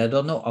 but I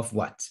don't know of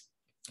what.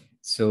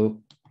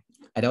 So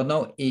I don't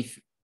know if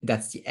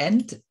that's the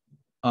end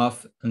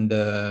of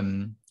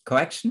the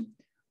correction,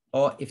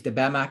 or if the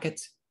bear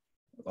market,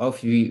 or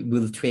if we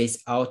will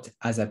trace out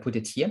as I put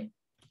it here.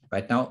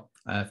 Right now,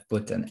 I've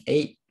put an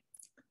A,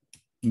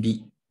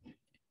 B,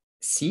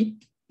 C,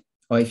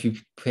 or if you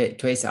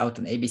trace out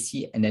an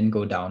ABC and then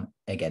go down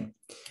again.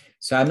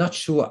 So I'm not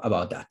sure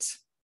about that,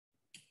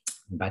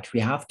 but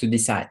we have to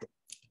decide.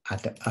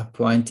 At a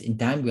point in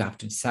time, we have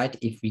to decide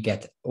if we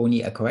get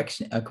only a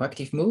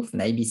corrective move,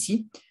 an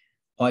ABC,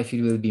 or if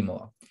it will be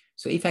more.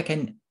 So if I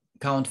can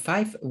count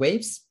 5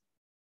 waves,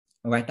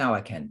 right now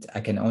I can't.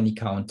 I can only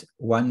count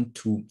 1,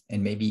 2,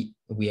 and maybe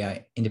we are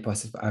in the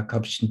process of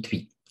accomplishing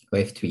 3,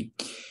 wave 3.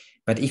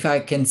 But if I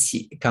can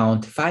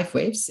count 5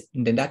 waves,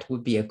 then that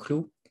would be a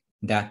clue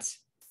that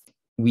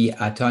we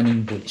are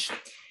turning bullish.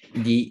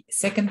 The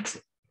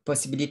second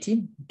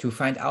possibility to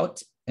find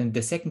out, and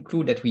the second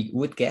clue that we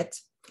would get,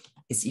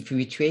 is if we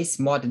retrace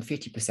more than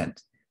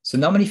 50%. So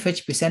normally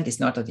 30% is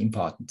not that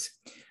important.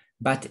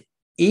 But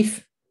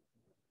if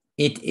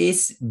it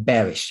is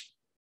bearish,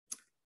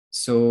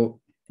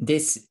 so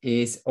this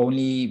is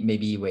only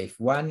maybe wave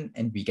 1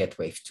 and we get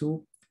wave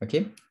 2,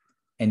 okay?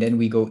 And then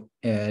we go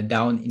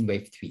down in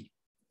wave 3.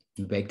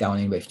 We break down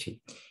in wave 3.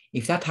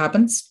 If that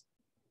happens,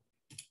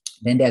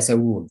 then there's a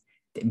rule.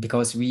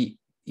 Because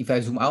if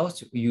I zoom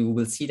out, you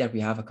will see that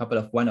we have a couple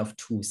of 1 of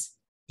 2s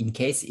in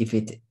case if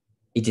it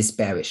is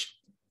bearish.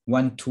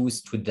 1,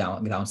 2s to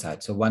the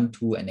downside. So 1,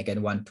 2, and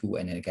again 1, 2,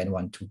 and again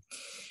 1, 2.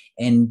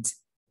 And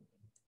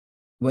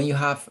when you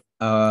have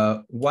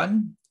a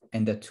 1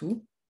 and a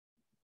 2,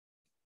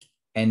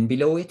 and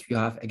below it you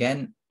have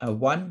again a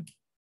 1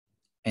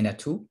 and a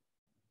 2.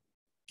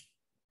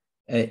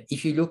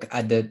 If you look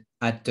at the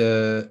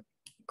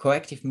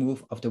corrective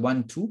move of the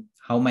 1, 2,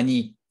 how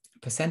many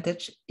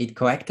percentage it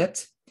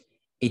corrected,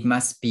 it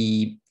must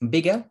be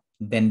bigger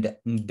than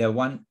the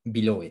one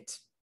below it.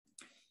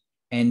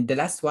 And the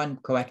last one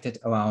corrected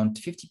around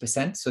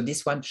 50%. So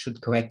this one should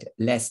correct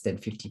less than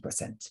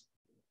 50%.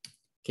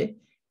 Okay,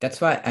 that's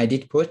why I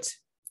did put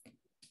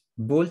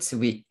bulls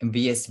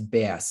vs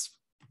bears.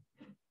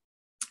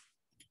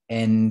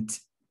 And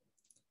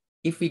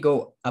if we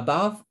go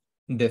above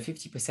the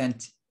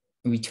 50%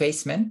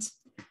 retracement,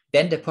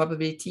 then the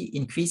probability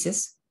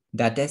increases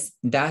that is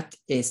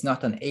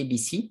not an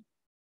ABC,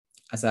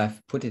 as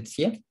I've put it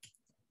here.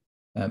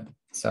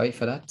 Sorry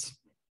for that.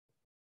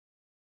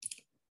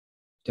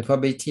 The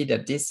probability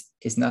that this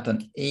is not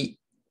an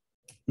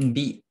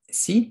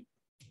ABC,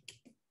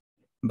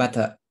 but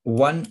a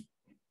 1,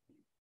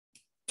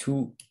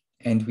 2,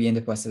 and we in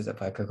the process of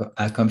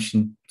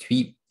accomplishing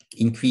 3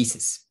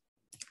 increases.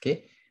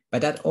 Okay,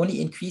 but that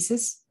only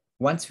increases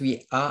once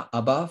we are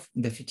above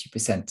the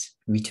 50%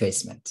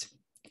 retracement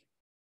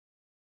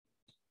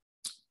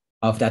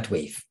of that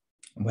wave,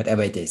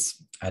 whatever it is.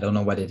 I don't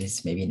know what it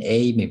is, maybe an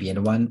A, maybe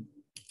an 1,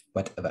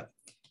 whatever.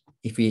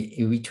 If we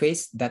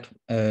retrace that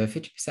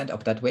 50%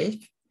 of that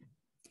wave,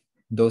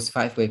 those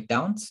 5 wave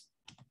downs,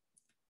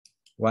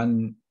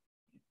 one,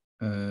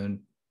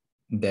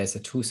 there's a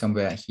 2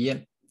 somewhere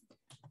here,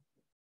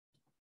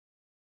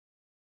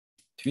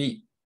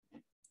 3,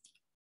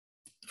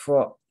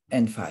 4,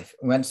 and 5.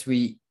 Once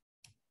we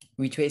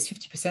retrace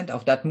 50%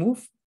 of that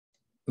move,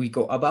 we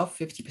go above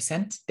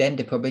 50%, then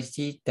the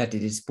probability that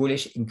it is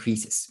bullish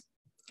increases.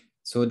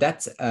 So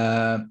that's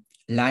a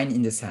line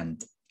in the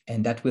sand,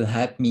 and that will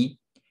help me.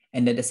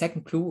 And then the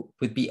second clue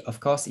would be, of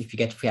course, if you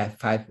get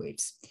 5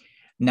 waves.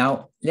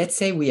 Now, let's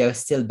say we are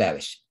still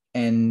bearish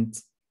and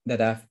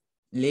that I've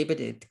labeled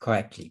it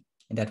correctly,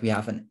 and that we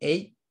have an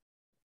A,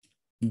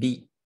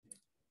 B,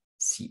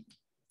 C.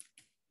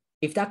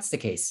 If that's the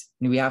case,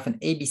 and we have an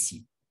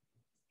ABC,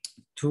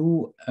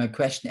 2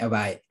 questions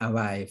arise.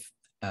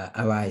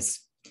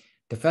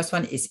 The first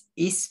one is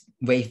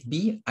wave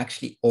B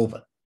actually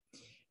over?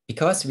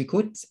 Because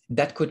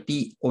that could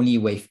be only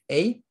wave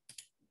A,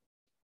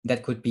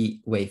 that could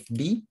be wave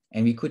B,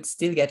 and we could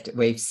still get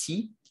wave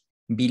C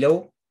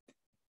below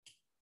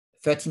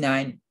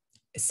 39,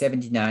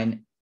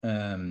 79.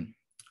 Okay.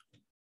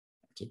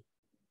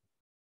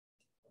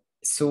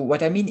 So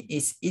what I mean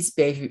is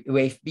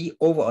wave B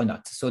over or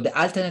not? So the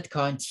alternate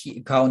count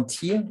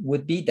here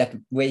would be that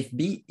wave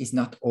B is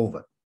not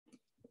over.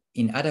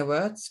 In other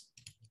words,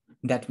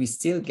 that we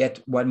still get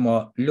one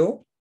more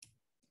low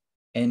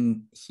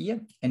and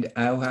here, and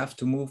I'll have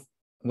to move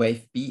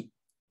wave B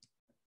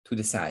to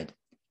the side.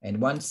 And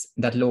once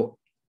that low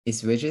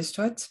is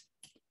registered,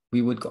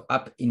 we would go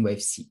up in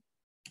wave C.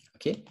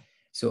 Okay,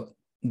 so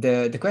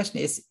the question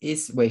is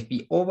will it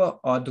be over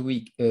or do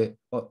we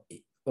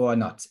or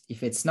not?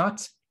 If it's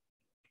not,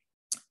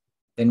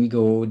 then we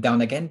go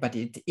down again. But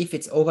if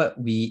it's over,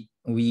 we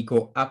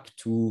go up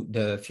to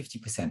the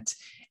 50%.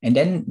 And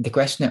then the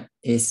question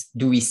is,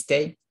 do we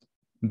stay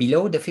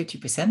below the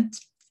 50%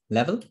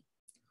 level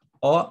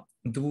or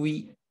do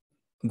we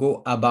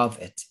go above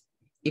it?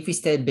 If we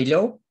stay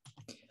below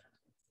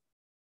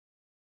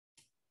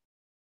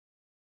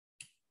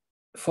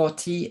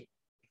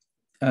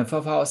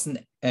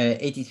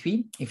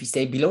 4,083, if we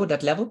stay below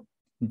that level,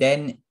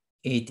 then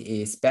it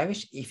is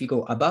bearish. If we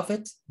go above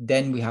it,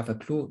 then we have a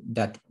clue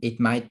that it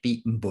might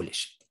be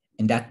bullish,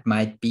 and that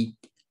might be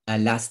a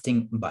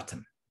lasting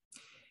bottom.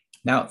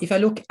 Now, if I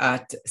look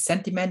at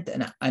sentiment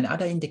and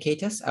other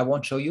indicators, I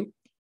won't show you,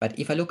 but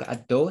if I look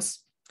at those,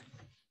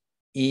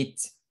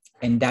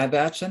 and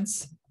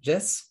divergence,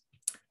 just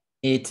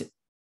it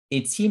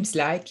seems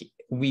like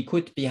we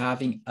could be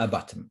having a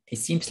bottom. It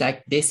seems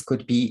like this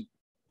could be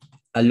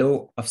a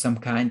low of some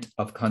kind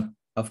of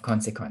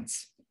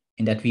consequence,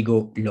 and that we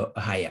go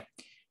higher.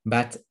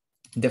 But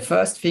the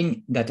first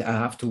thing that I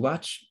have to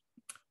watch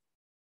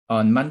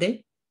on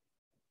Monday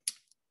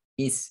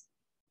is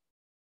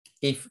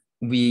if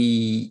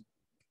we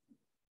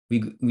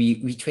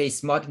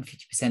retrace more than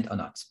 50% or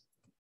not.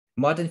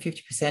 More than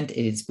 50%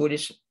 is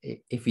bullish.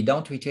 If we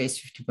don't retrace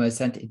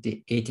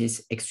 50%, it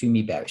is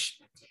extremely bearish.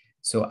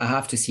 So I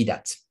have to see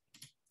that.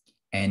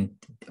 And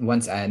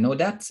once I know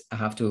that, I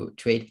have to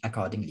trade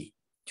accordingly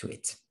to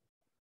it.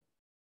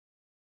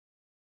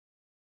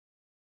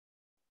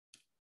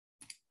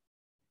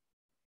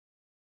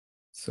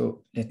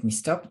 So let me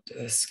stop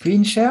the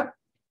screen share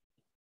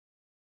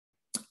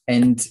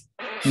and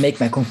make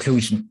my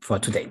conclusion for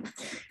today.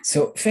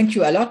 So thank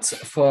you a lot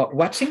for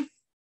watching.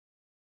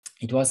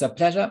 It was a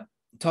pleasure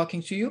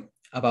talking to you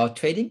about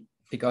trading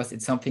because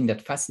it's something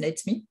that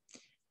fascinates me.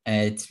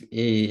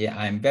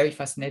 I'm very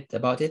fascinated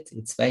about it.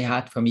 It's very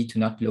hard for me to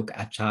not look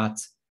at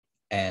charts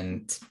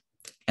and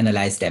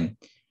analyze them.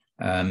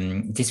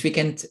 This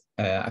weekend,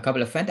 a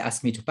couple of friends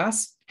asked me to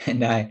pass,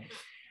 and I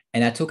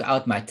took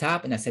out my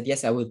tab and I said,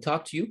 yes, I will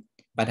talk to you,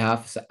 but I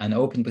have an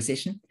open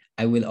position.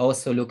 I will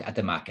also look at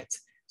the market.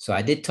 So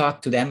I did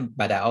talk to them,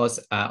 but I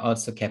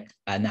also kept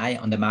an eye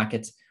on the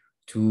market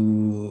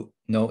to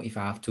know if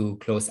I have to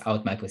close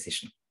out my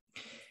position.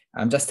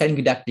 I'm just telling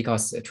you that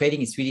because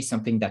trading is really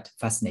something that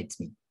fascinates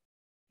me,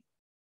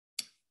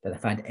 that I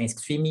find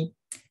extremely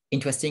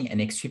interesting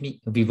and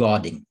extremely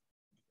rewarding.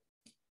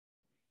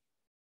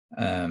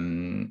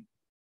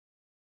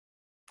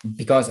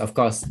 Because of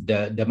course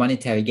the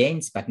monetary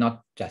gains, but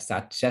not just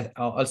that,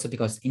 also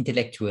because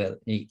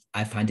intellectually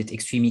I find it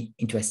extremely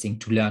interesting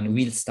to learn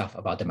real stuff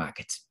about the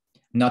market,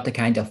 not the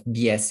kind of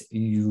BS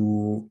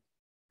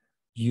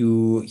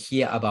you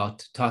hear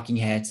about talking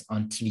heads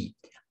on TV.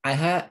 I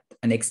heard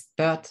an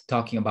expert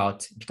talking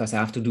about, because I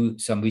have to do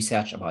some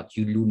research about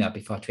Luna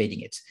before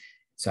trading it.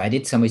 So I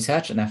did some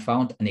research and I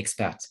found an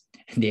expert.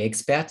 And the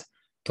expert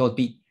told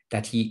me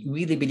that he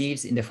really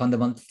believes in the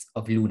fundamentals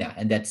of Luna,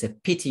 and that's a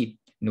pity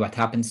what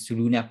happens to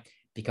Luna,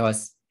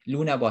 because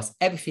Luna was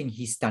everything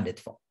he stood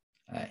for.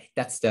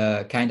 That's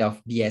the kind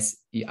of BS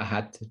I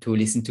had to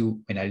listen to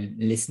when I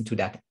listened to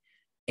that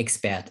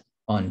expert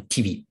on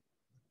TV.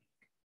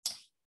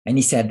 And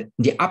he said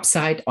the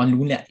upside on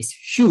Luna is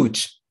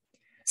huge.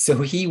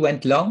 So he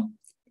went long.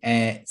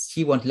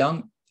 He went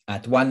long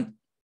at $1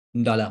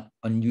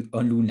 on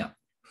Luna.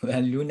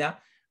 When Luna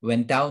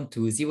went down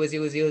to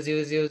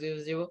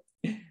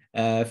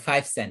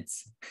 0.0000005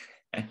 cents.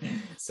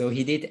 So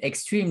he did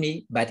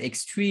extremely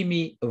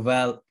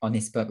well on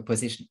his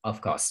position, of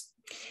course.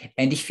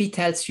 And if he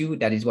tells you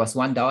that it was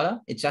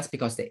 $1, it's just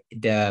because the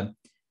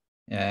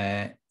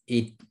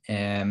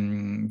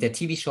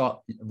TV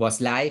show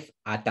was live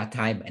at that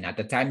time, and at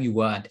the time you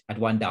weren't at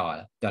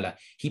 $1.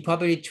 He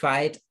probably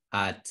tried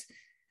at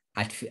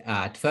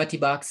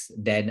 $30,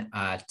 then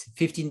at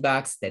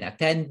 $15, then at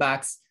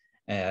 $10,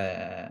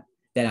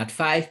 then at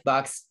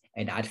 $5,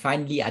 and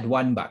finally at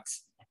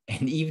 $1.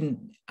 And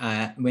even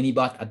when he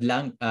bought at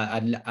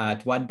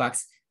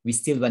 $1, we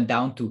still went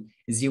down to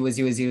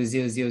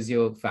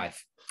 0.0000005.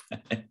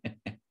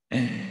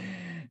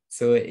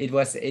 So it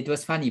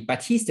was funny,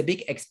 but he's the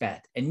big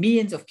expert, and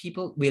millions of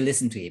people will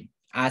listen to him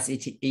as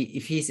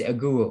if he's a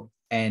guru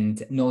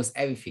and knows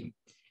everything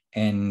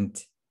and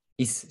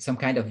is some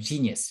kind of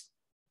genius.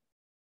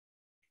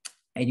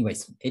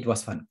 Anyways, it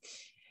was fun.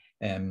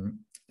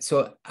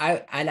 So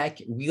I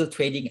like real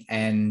trading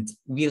and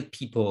real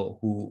people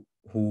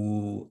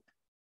who,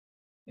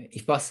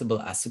 if possible,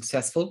 are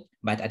successful,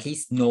 but at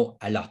least know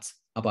a lot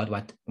about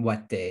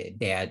what they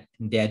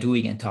are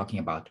doing and talking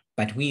about.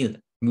 But real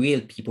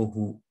people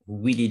who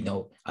really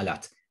know a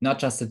lot, not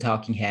just the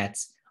talking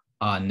heads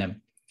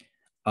on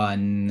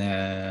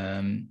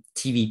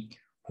TV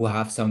who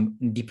have some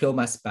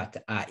diplomas but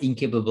are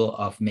incapable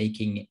of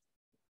making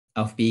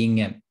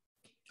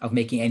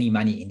any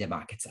money in the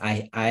markets.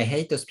 I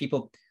hate those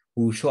people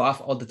who show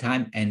off all the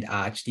time and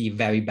are actually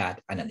very bad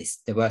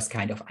analysts, the worst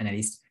kind of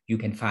analysts you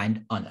can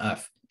find on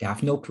earth. They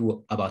have no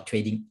clue about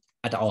trading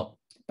at all,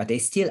 but they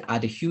still are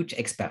the huge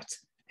experts,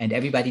 and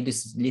everybody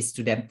listens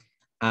to them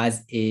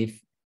as if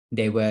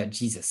they were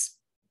Jesus.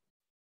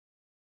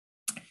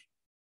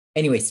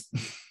 Anyways,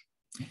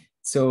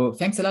 so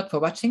thanks a lot for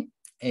watching.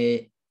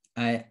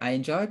 I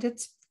enjoyed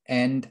it,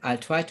 and I'll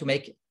try to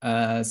make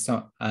an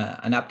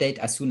update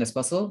as soon as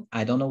possible.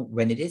 I don't know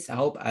when it is. I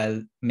hope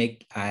I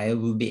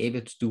will be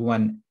able to do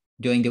one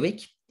during the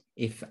week.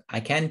 If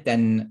I can't,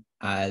 then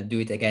I'll do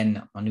it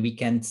again on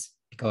weekends,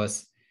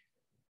 because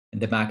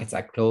the markets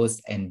are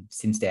closed, and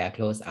since they are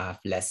closed, I have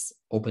less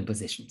open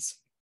positions,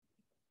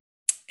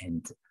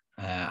 and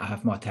I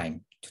have more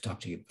time to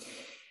talk to you.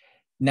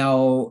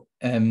 Now,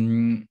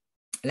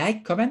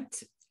 like,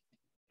 comment.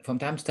 From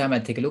time to time, I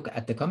take a look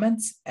at the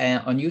comments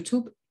on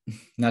YouTube.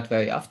 Not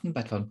very often,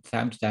 but from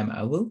time to time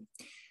I will.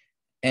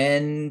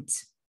 And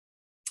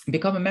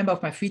become a member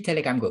of my free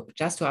Telegram group,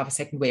 just to have a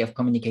second way of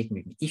communicating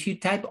with me. If you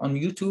type on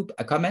YouTube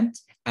a comment,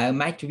 I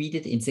might read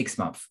it in 6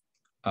 months,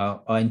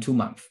 or in 2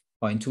 months,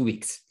 or in 2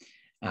 weeks.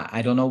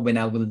 I don't know when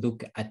I will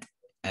look at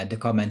the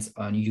comments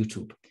on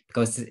YouTube,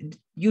 because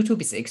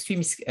YouTube is an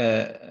extremely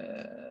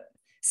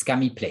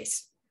scammy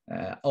place.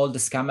 All the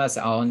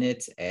scammers are on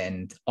it,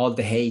 and all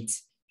the hate.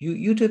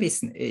 YouTube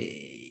is,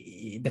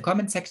 the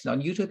comment section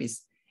on YouTube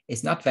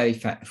is not very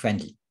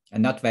friendly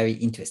and not very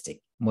interesting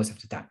most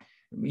of the time.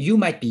 You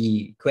might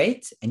be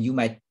great, and you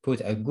might put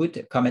a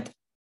good comment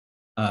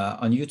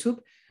on YouTube,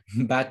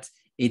 but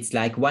it's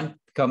like one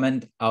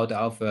comment out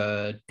of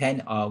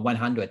 10 or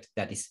 100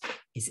 that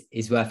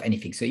is worth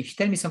anything. So if you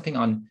tell me something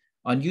on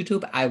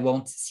YouTube, I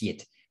won't see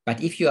it.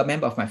 But if you're a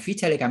member of my free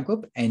Telegram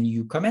group and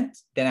you comment,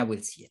 then I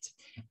will see it.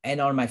 And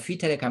on my free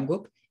Telegram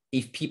group,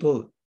 if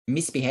people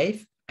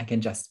misbehave, I can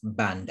just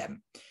ban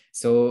them.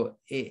 So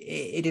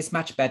it is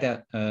much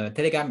better.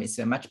 Telegram is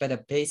a much better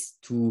place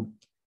to,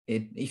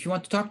 if you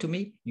want to talk to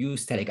me,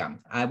 use Telegram.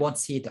 I won't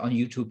see it on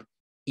YouTube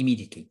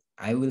immediately.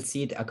 I will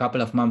see it a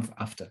couple of months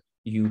after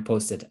you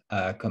posted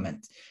a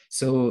comment.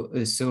 So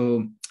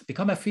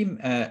become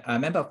a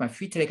member of my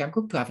free Telegram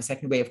group to have a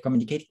second way of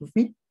communicating with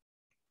me.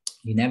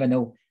 You never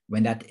know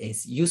when that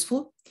is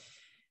useful.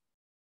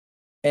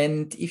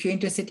 And if you're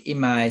interested in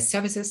my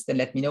services, then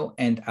let me know,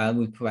 and I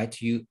will provide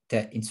to you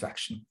the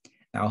instruction.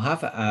 Now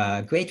have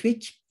a great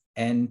week,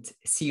 and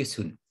see you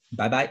soon.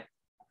 Bye-bye.